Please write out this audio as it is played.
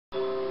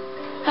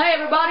Hey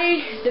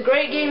everybody, the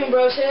Great Gaming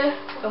Bros here,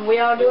 and we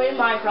are doing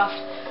Minecraft.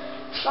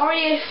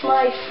 Sorry if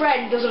my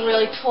friend doesn't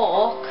really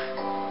talk,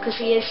 because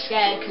he is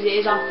scared, because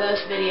it is our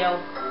first video.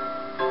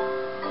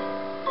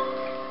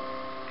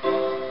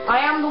 I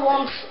am the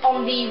one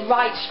on the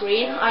right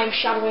screen. I am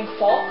Shadowing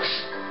Fox.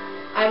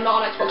 I am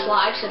not on Xbox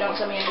Live, so don't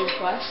send me any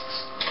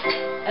requests.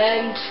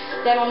 And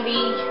then on the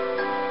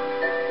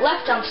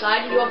left hand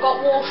side, you have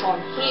got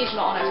Wartron. He is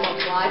not on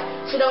Xbox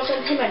Live, so don't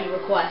send him any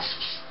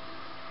requests.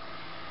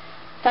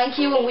 Thank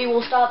you, and we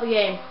will start the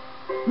game.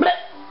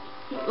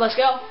 Let's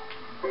go.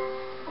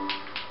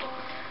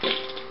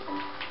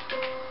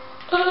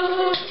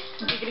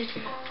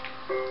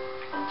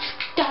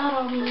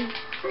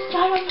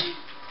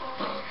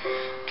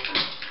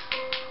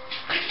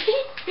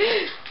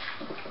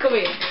 Come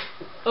here.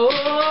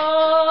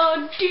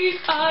 O-D-I-S-C-O.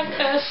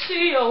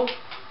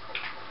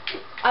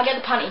 I get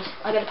the panties.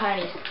 I get the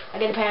panties. I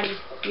get the panties.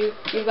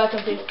 You've got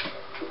something.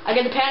 I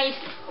get the panties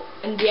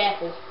and the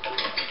apple.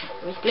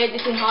 We split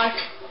this in half.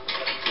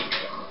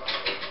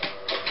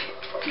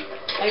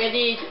 I got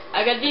these.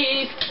 I got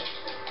these.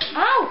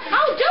 Ow!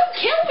 Ow! Don't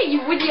kill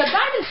me with your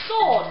diamond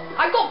sword.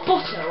 I got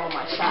butter on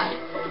my side.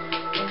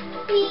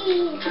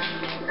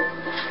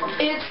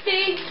 It's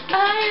the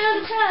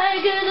Iron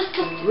Tiger, just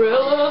the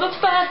thrill of the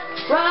fight,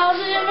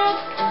 rising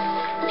up.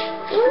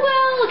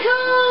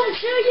 Welcome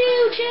to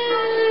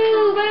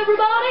YouTube,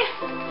 everybody.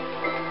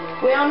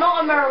 We are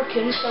not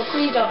Americans, so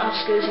please don't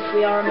ask us if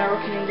we are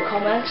American in the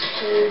comments,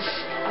 because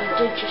I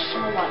did just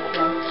sound like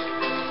one.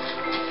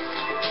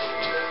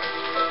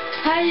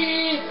 Hi,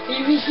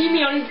 you can see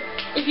me on it.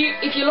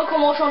 If you look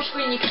on what's on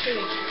screen, you can see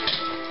me.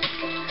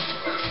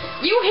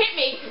 You hit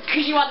me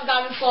because you had the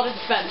diamond sword in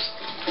defense.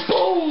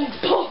 Boom,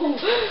 boom,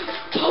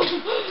 boom.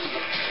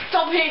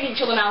 Stop hitting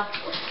each other now.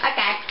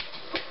 Okay.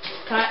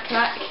 Can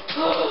I?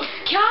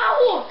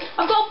 Cow!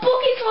 I've got a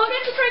bucket so I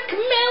get to drink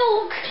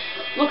milk.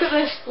 Look at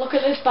this. Look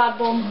at this bad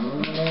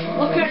bum.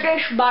 Look at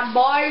this bad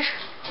boys.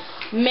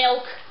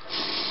 Milk.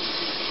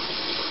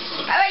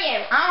 How are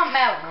you? I want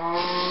milk.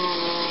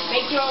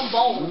 Make your own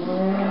bowl.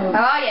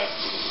 How are you?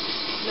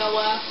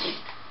 Nowhere.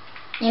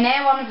 You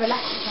know one of the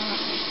letters.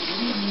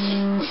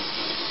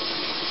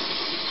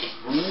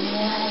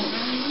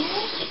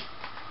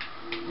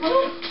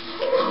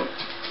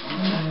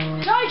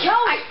 Die,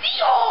 cow! I see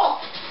you!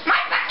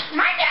 My back,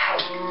 my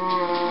nose!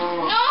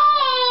 No!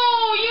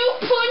 You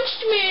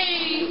punched me!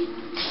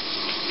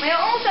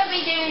 We'll also be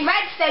doing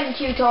redstone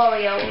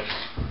tutorials.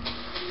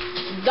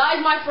 That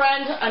is my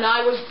friend, and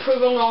I was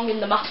proven wrong in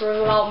the matter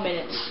of about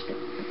minutes.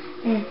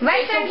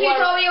 Redstone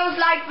tutorials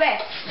like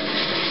this.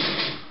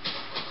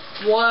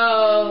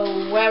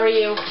 Whoa, where are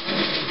you?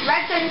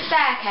 Redstone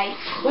staircase.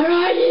 Where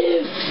are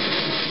you?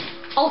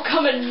 I'll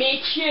come and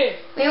meet you.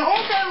 We'll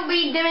also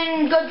be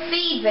doing good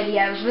seed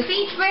videos. The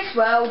seed for this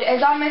world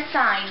is on this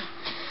sign.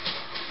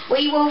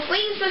 We will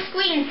freeze the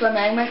screen for a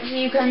moment so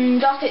you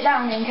can jot it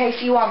down in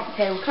case you want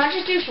to. Can I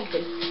just do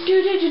something?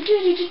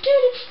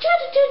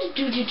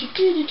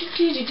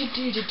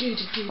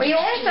 We'll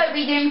also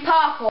be doing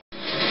parkour.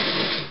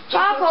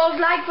 Parkour's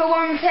like the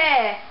ones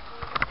here.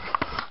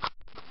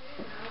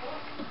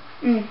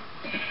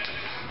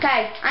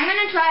 Okay, I'm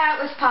going to try out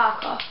this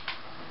parkour.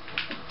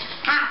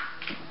 Ah!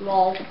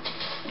 Lol.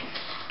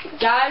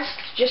 Guys,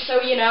 just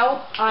so you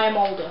know, I am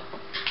older.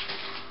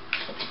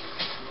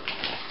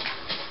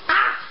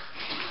 Ah!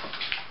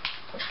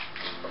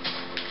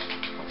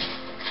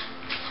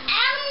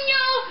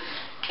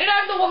 And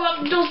I'm the one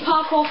that does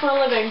parkour for a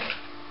living.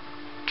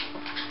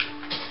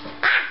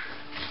 Ah!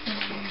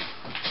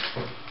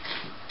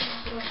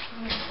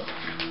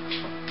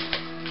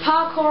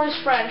 Parkour is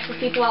French for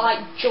people that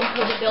like jump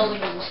over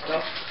buildings and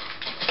stuff.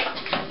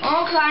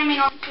 Or climbing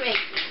on trees.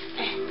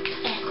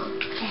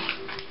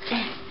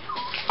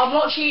 I'm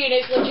not cheating,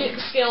 it's legit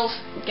skills.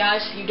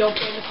 Guys, you don't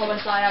put in the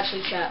comments that I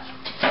actually checked.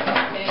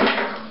 Okay,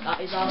 that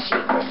is our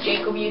secret.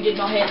 Jacob, you did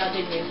not hear that,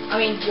 didn't you? I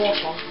mean,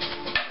 Wartron.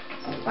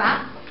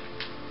 What?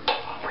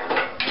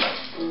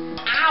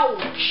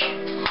 Ouch!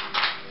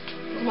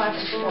 I might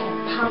have to swap my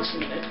pants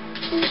in a bit.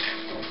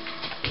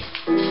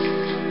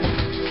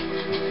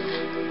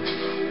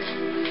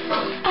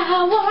 I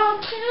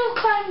want to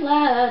climb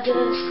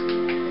ladders.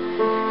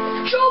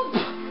 Jump!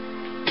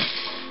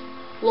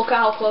 Look at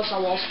how close I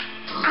was.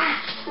 Ah!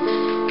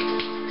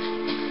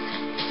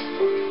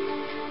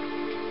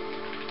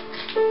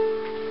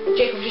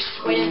 Jacob, just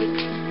wait at the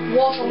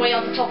Wartron, wait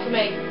at the top for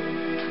me.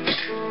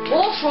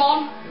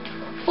 Wartron,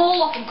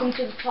 fall off and come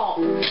to the top.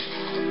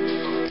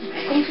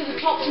 Come to the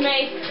top to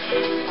me.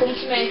 Come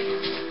to me.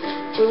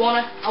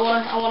 I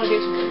wanna do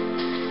something.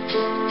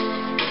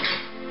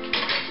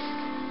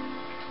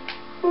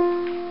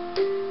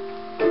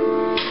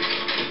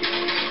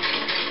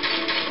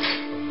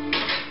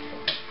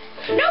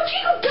 No,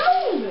 Jacob,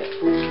 don't!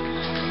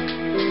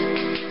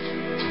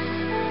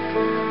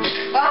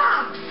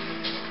 Ah!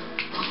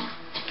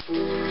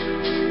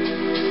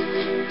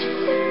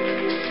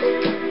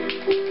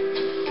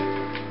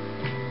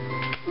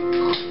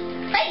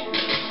 Hey!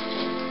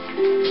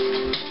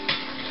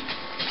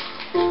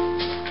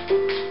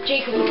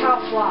 Jacob, you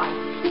can't fly.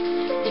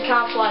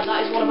 can't fly.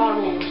 That is one of our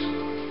rules.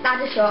 That's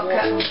a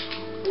shortcut.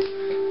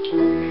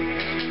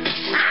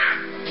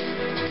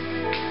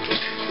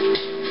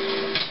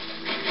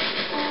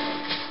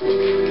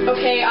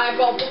 Okay, I've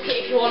got a bucket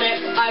if you want it.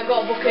 I've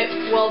got a bucket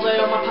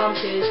welded on my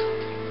panties.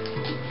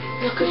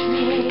 Look at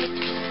me.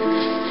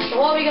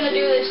 So what are we going to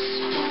do this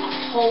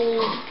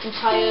whole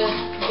entire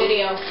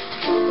video?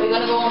 We're going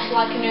to go on to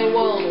like a new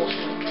world or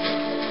something.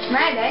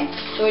 Maybe.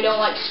 So we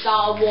don't like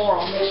start a war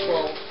on this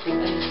world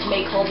and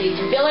make all these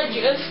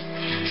villagers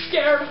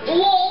scared.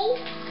 LOL!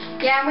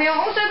 Yeah, and we'll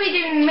also be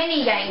doing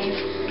mini games,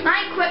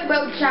 like Quick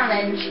Build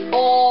Challenge.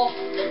 Or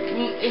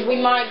we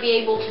might be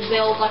able to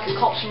build like a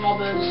cops and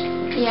robbers.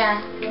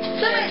 Yeah.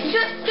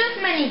 Just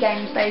mini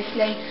games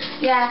basically.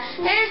 Yeah.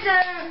 Here's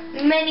a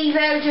mini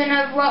version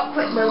of what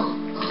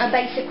a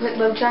basic Quick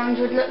Build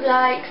Challenge would look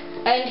like.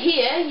 And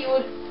here you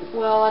would,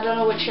 well, I don't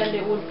know which end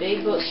it would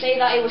be, but say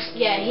that it was,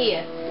 yeah,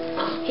 here.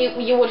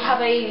 You would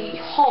have a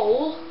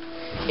hole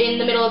in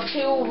the middle of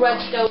two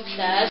redstone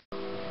stairs.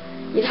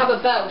 You'd have a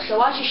bow, so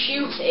as you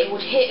shoot it, it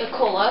would hit a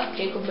colour.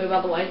 Jacob, move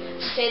out of the way.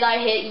 Say that I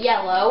hit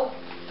yellow.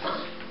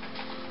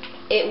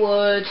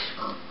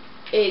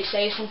 It'd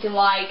say something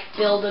like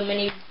build a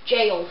mini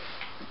jail,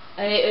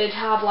 and it would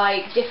have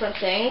like different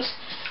things,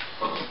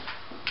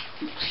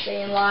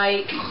 saying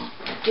like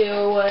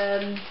do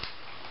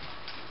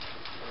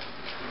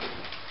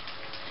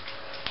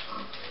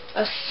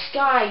a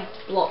sky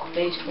block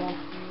based one.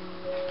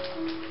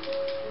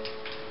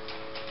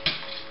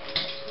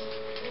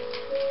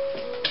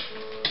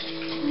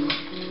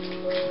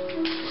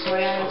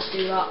 Sorry, I had to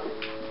do that.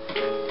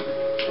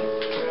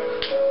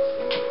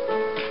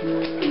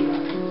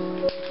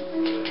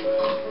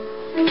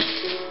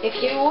 If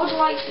you would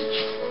like to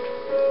just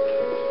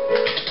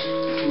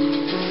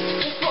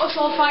put a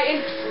sword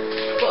fighting.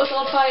 Put a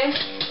sword fighting.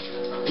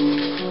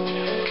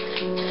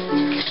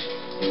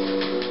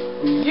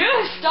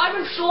 Yes,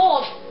 diamond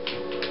sword.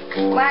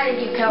 Where did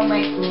you kill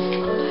me?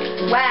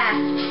 Where?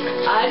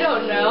 I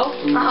don't know.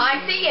 Oh, I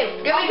see you.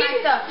 Give me my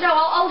stuff. No,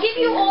 I'll give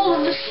you all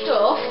of the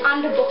stuff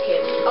and a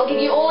bucket. I'll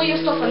give you all your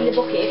stuff and the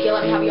bucket if you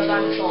let me have your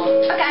diamond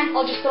sword. Okay.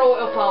 I'll just throw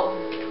it up out.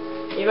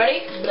 You ready?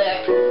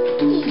 Bleh.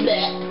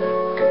 Bleh.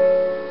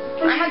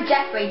 I'm a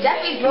Jeffrey.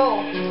 Jeffrey's raw.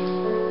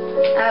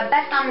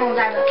 Best animals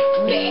ever.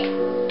 Bleh.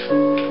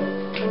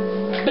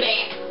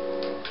 Bleh.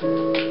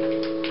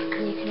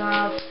 And you can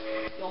have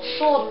your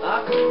sword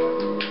back.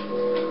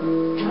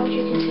 Now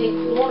you can take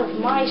one of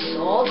my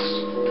swords.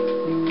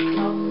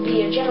 I'll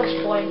be a generous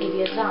boy and give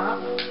you that.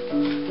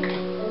 And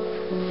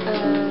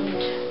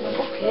my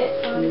bucket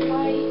and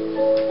my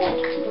bed.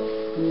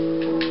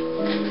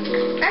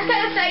 Let's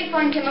get a save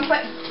point in my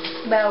Quick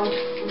Build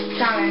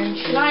Challenge.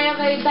 Can I have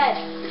a bed?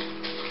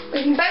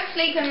 We can both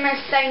sleep in the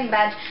same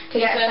bed to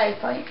get a save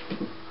point.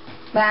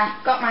 There,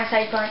 got my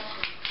save point.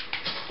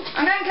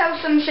 I'm going to kill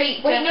some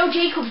sheep. Wait, no,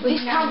 Jacob,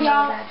 this can't be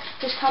ours.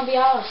 This can't be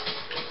ours.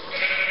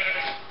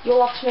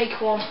 You'll have to make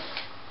one.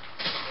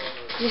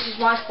 This is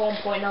my spawn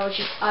point now.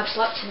 I've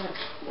slept in it.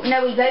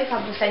 No, we both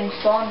have the same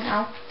spawn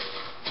now.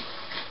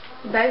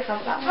 We both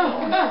have that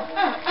spawn.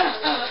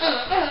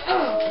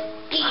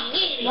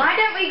 Why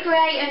don't we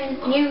create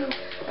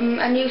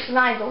a new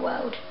survival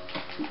world?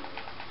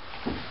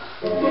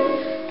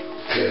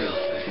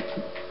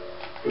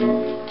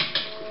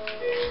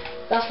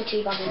 That's the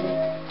teabag, isn't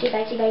it?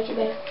 Teabag, teabag,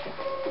 teabag.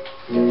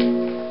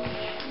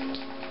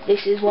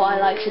 This is what I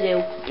like to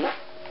do.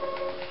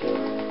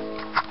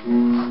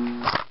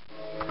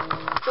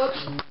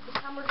 Oops, the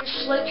camera just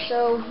slipped,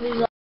 so this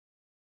is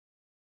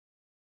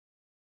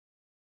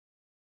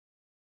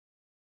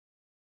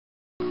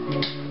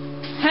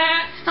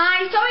Hi,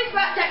 sorry for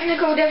that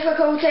technical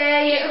difficulty.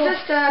 It was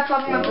just a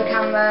problem with the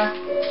camera.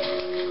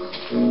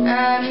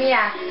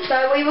 Yeah, so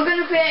we were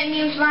going to create a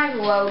new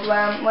survival world,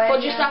 weren't we?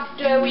 But just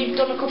after we've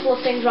done a couple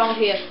of things around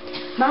here.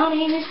 My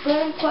name is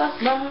Brian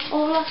Quackman.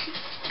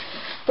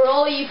 For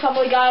all you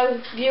Family Guy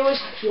viewers,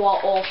 you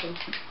are awesome.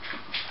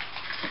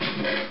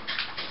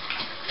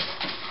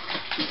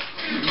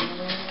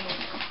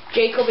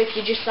 Jacob, if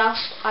you just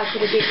asked, I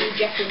could have given you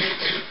Jeffrey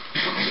meat.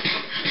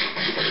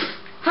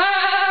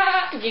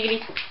 Ha!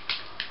 Giggity.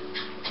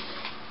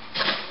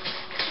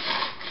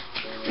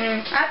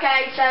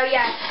 Okay, so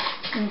yeah.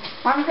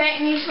 Want to create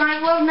a new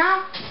survival world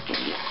now?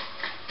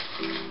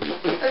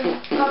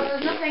 Well,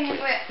 there's nothing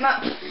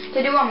much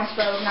to do on this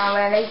world now,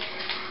 really.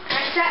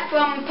 Except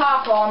from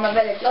parkour on the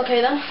village.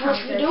 Okay then, let's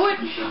do it.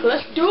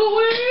 Let's do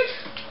it!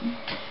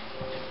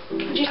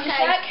 Just a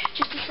sec,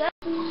 just a sec.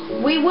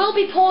 We will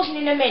be pausing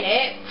in a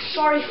minute.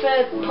 Sorry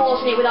for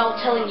pausing it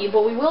without telling you,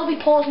 but we will be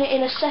pausing it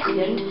in a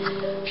second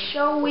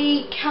so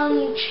we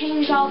can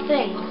change our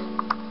thing.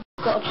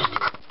 Just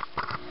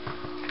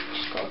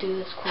gotta do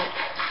this quick.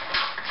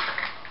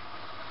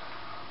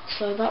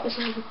 So that was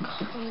all we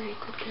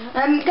could get.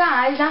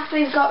 Guys, after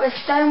we've got the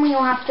stone,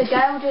 we'll have to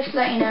go, just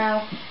let you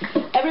know.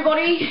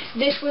 Everybody,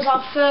 this was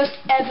our first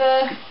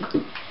ever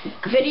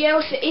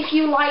video, so if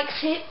you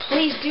liked it,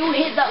 please do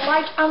hit that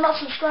like and that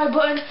subscribe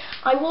button.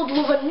 I would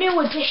love a new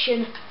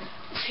addition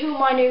to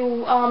my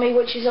new army,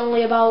 which is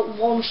only about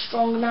 1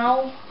 strong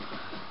now.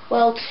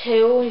 Well,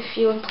 2 if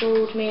you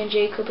include me and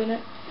Jacob in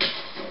it.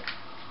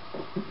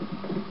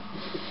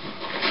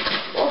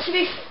 Well,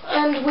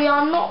 and we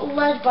are not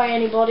led by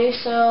anybody,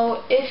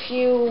 so if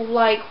you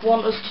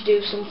want us to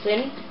do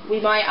something, we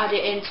might add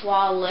it into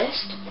our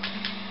list.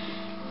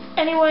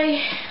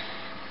 Anyway,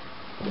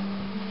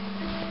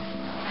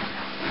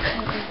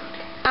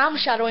 I'm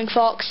shadowing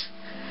Fox.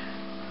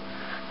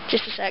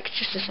 Just a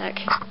sec.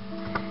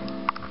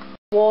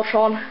 Water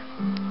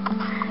on.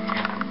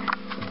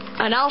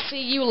 And I'll see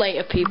you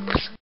later, peeps.